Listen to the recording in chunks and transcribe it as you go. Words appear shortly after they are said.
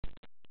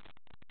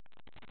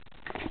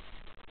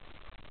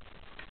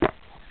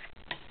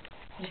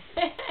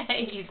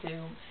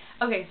YouTube.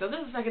 Okay, so this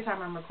is the second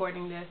time I'm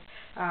recording this.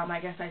 I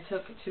guess I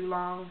took too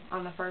long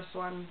on the first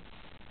one.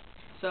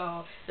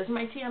 So this is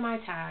my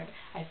TMI tag.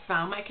 I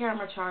found my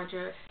camera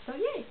charger. So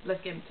yay,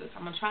 let's get into this.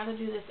 I'm going to try to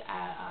do this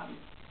at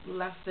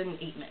less than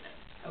 8 minutes.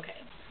 Okay,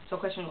 so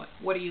question one,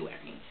 what are you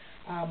wearing?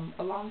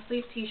 A long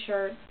sleeve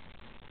t-shirt,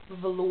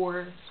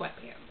 velour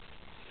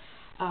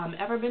sweatpants.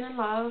 Ever been in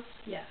love?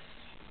 Yes,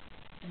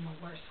 in the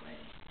worst way.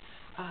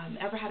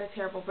 Ever had a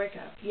terrible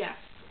breakup? Yes,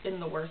 in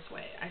the worst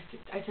way.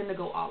 I tend to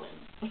go all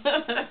in.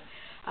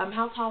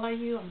 How tall are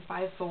you? I'm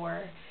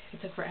 5'4".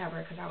 It took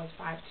forever because I was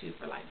 5'2"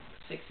 for like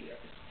 6 years.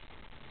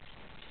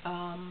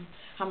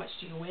 How much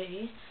do you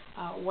weigh?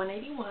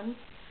 181,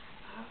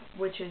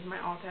 which is my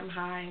all-time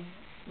high.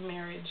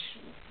 Marriage,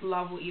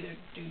 love will either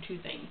do two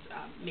things,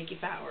 make you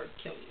fat or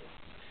kill you.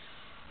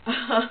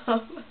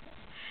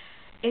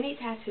 Any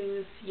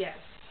tattoos? Yes.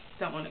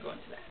 Don't want to go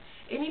into that.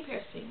 Any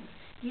piercings?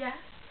 Yes.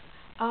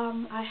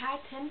 I had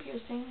 10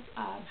 piercings,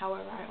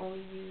 however, I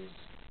only used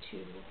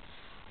 2,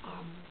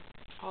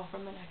 all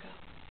from the neck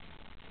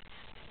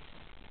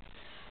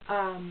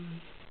up.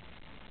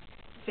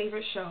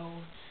 Favorite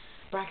show?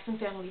 Braxton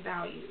Family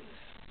Values.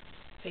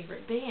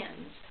 Favorite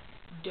bands?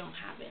 Don't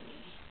have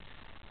any.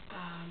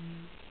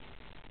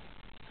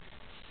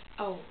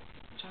 Oh,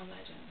 John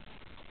Legend.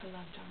 I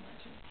love John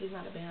Legend. He's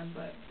not a band,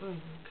 but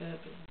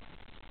could be.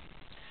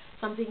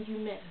 Something you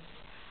miss?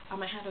 I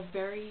had a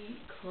very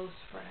close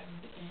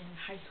friend in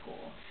high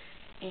school,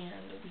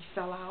 and we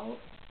fell out,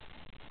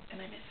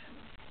 and I miss him.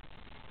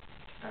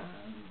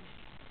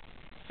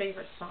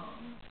 Favorite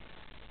song?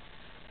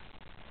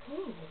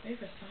 Ooh,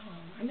 favorite song.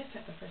 I missed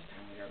that the first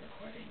time we were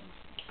recording.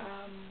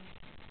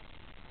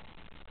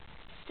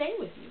 Stay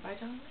With You by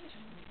John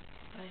Legend.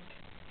 Like,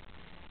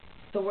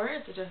 the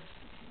words are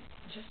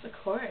just the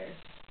chorus,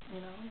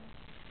 you know.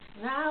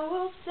 And I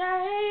will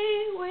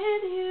stay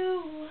with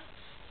you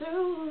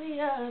through the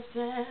ups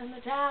and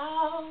the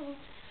downs.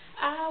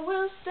 I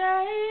will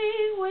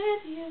stay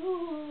with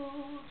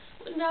you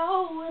when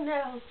no one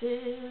else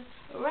is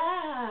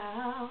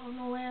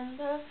around. When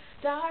the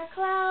dark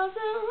clouds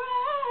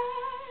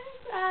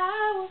arise,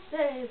 I will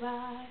stay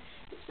by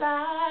your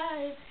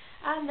side.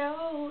 I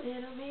know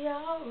it'll be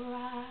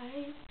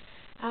alright.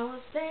 I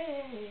will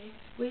stay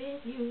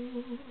with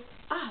you.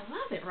 I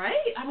love it,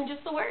 right? I mean,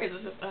 just the words.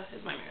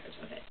 It's my marriage.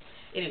 Okay.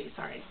 Anyway,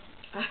 sorry.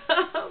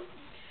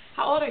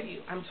 How old are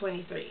you? I'm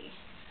 23.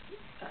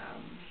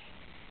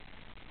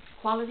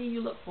 Quality you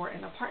look for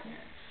in a partner.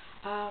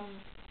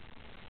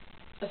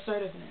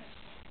 Assertiveness.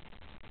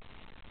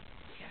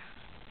 Yeah.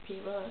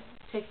 People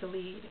take the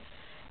lead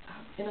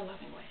in a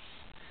loving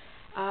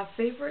way.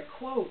 Favorite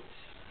quote.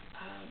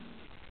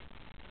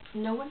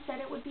 No one said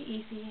it would be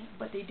easy,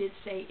 but they did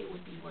say it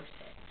would be worth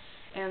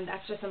it. And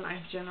that's just in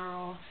life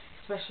general,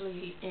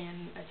 especially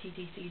in a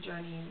TTC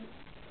journey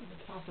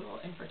with possible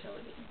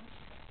infertility.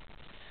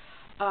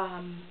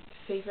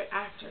 Favorite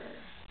actor?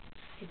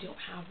 I don't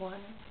have one.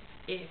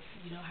 If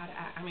you know how to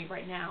act, I mean,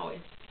 right now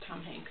it's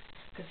Tom Hanks,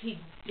 because he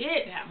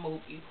did that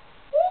movie.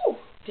 Woo!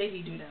 Did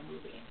he do that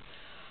movie?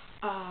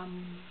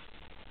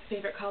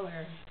 Favorite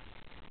color?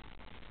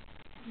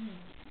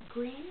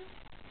 Green?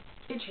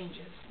 It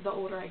changes. The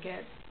older I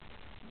get,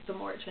 the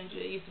more it changes.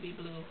 It used to be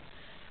blue,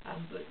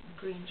 but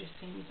green just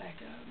seems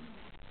like a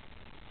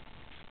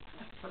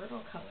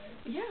fertile color.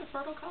 Yeah,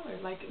 fertile color.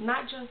 Like,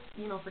 not just,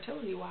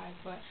 fertility-wise,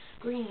 but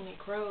green, it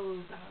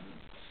grows,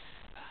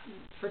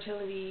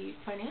 fertility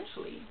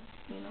financially,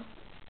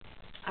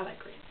 I like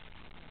green.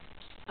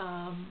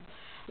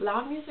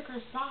 Loud music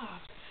or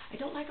soft? I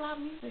don't like loud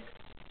music,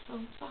 so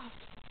soft.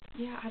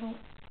 Yeah,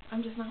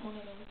 I'm just not one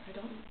of those. I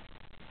don't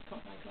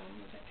like loud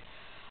music.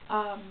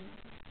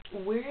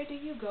 Where do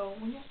you go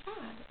when you're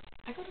sad?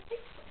 I go to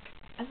Facebook.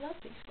 I love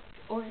Facebook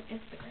or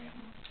Instagram,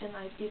 and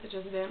I either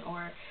just vent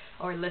or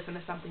listen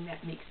to something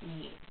that makes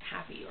me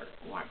happy, or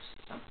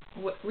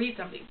read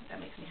something that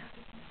makes me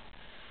happy.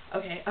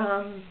 Okay.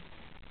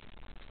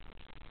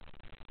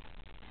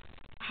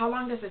 How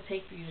long does it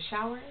take for you to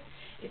shower?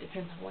 It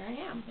depends on where I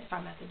am. If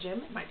I'm at the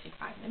gym, it might take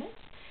 5 minutes.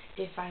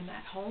 If I'm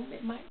at home,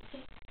 it might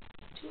take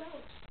 2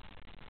 hours.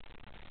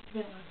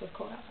 Depending on if it's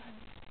cold outside.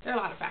 There are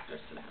a lot of factors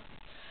to that.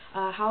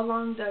 How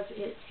long does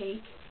it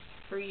take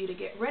for you to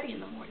get ready in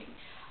the morning?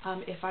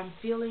 If I'm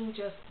feeling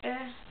just,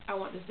 I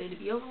want this day to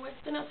be over with,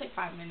 then it'll take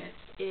 5 minutes.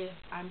 If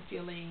I'm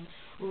feeling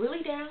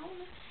really down,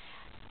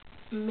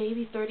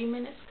 maybe 30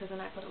 minutes, because then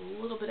I put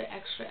a little bit of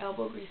extra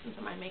elbow grease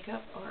into my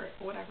makeup or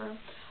whatever.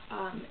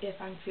 If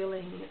I'm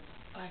feeling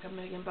like $1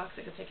 million,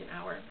 it could take an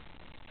hour and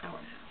a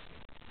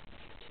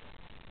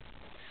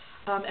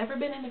half. Ever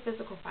been in a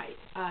physical fight?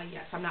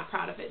 Yes, I'm not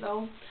proud of it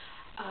though.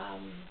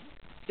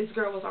 This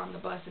girl was on the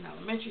bus in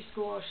elementary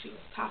school. She was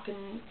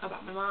talking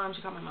about my mom.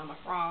 She called my mom a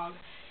frog,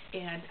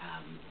 and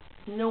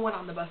no one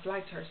on the bus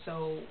liked her,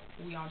 so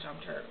we all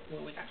jumped her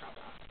when we got dropped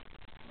off.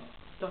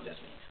 Don't judge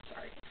me.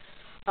 Sorry.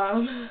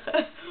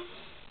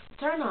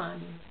 Turn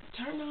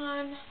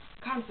on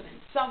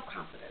confidence,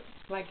 self-confidence,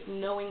 like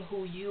knowing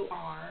who you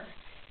are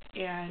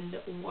and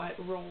what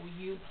role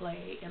you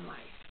play in life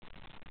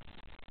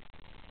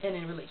and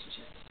in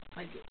relationships.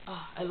 Like,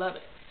 oh, I love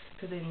it.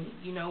 Because then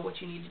you know what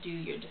you need to do.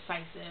 You're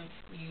decisive.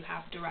 You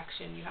have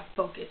direction. You have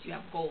focus. You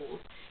have goals.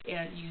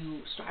 And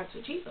you strive to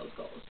achieve those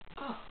goals.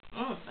 Oh,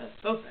 that's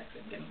so sexy.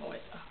 I'm getting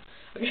voice. Oh,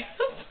 okay.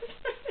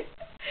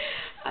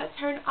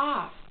 Turn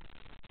off.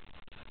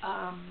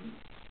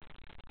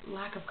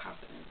 Lack of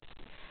confidence.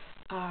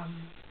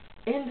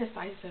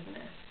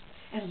 Indecisiveness.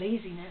 And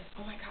laziness.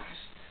 Oh my gosh.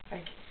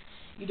 Like,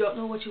 you don't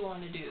know what you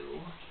want to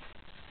do.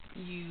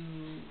 You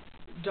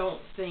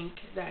don't think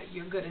that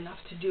you're good enough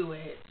to do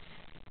it.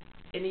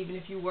 And even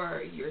if you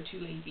were, you're too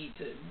lazy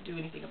to do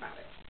anything about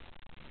it.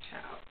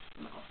 Child,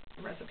 no.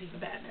 A recipe for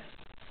badness.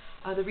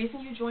 The reason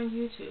you joined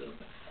YouTube,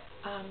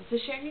 to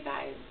share you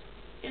guys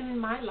in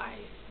my life,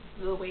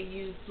 the way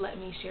you've let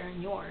me share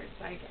in yours.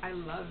 Like, I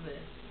love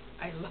this.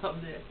 I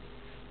love this.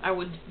 I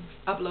would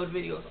upload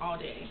videos all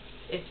day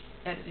if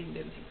editing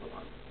didn't take so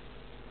long.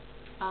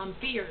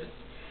 Fears.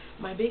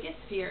 My biggest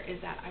fear is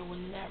that I will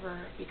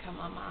never become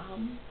a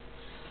mom.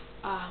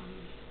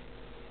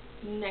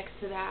 Next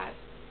to that,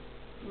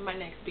 my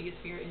next biggest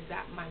fear is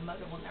that my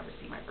mother will never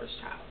see my first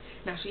child.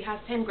 Now, she has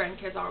 10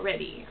 grandkids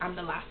already. I'm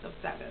the last of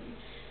 7.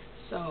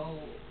 So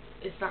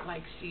it's not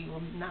like she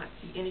will not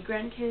see any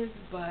grandkids,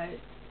 but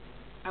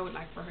I would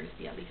like for her to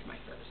see at least my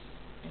first.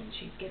 And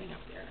she's getting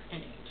up there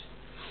in age.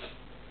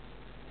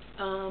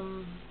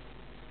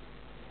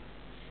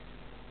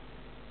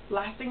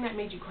 Last thing that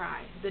made you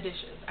cry, the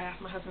dishes. I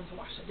asked my husband to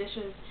wash the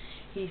dishes.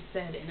 He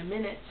said in a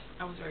minute.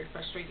 I was very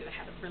frustrated. I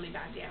had a really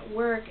bad day at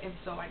work, and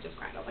so I just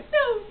cried. I was like,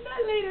 no,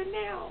 not later,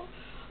 now.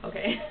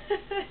 Okay.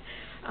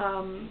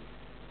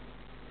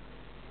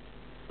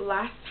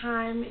 Last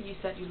time you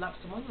said you loved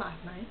someone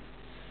last night.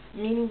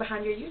 Meaning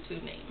behind your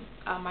YouTube name.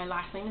 My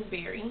last name is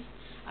Berry.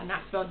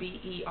 Not spelled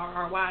Berry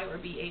or Barry.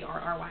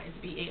 It's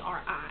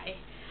Bari.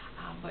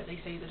 But they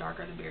say the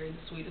darker the berry, the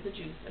sweeter the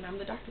juice. And I'm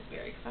the darkest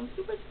berry because I'm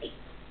super sweet.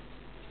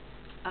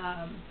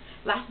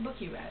 Last book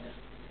you read,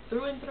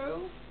 through and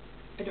through,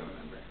 I don't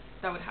remember.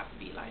 That would have to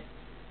be like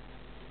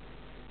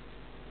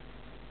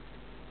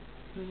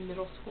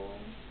middle school,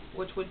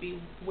 which would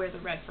be Where the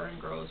Red Fern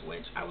Grows,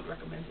 which I would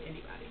recommend to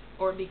anybody,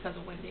 or Because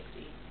of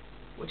Winn-Dixie,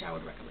 which I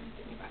would recommend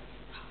to anybody.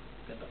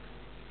 Good book.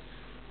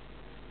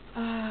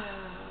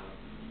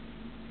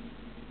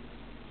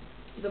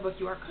 The book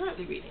you are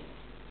currently reading.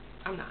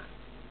 I'm not.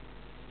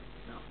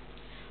 No.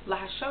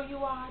 Last show you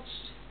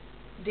watched,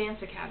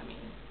 Dance Academy.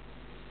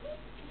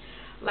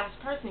 Last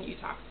person you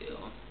talked to,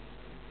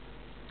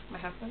 my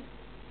husband.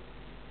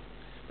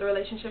 The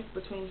relationship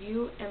between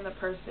you and the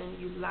person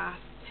you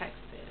last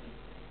texted.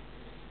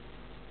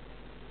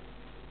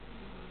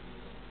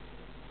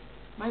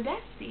 My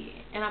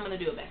bestie. And I'm going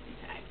to do a bestie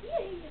tag.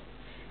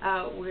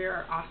 Yay!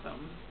 We're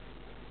awesome.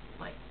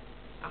 Like,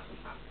 awesome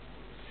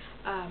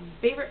sauce.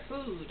 Favorite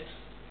food?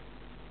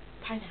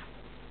 Pineapple.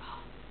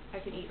 Oh, I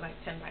can eat like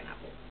 10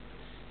 pineapples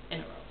in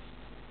a row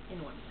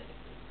in one sitting.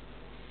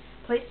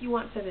 Place you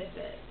want to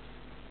visit?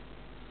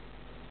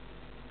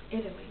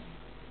 Italy.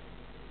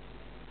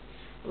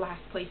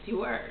 Last place you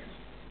were?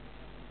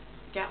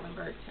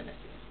 Gatlinburg,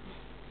 Tennessee,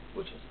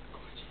 which was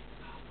gorgeous.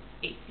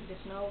 8 feet of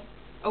snow.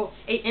 Oh,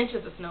 8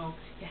 inches of snow.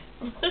 Yes.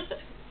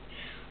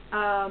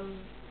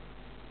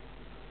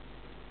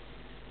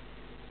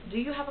 Do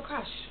you have a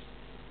crush?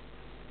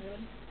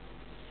 Really?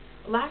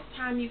 Last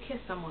time you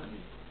kissed someone?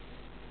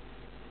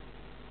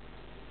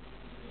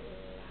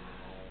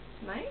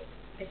 Last night,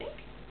 I think.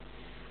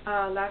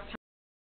 Last time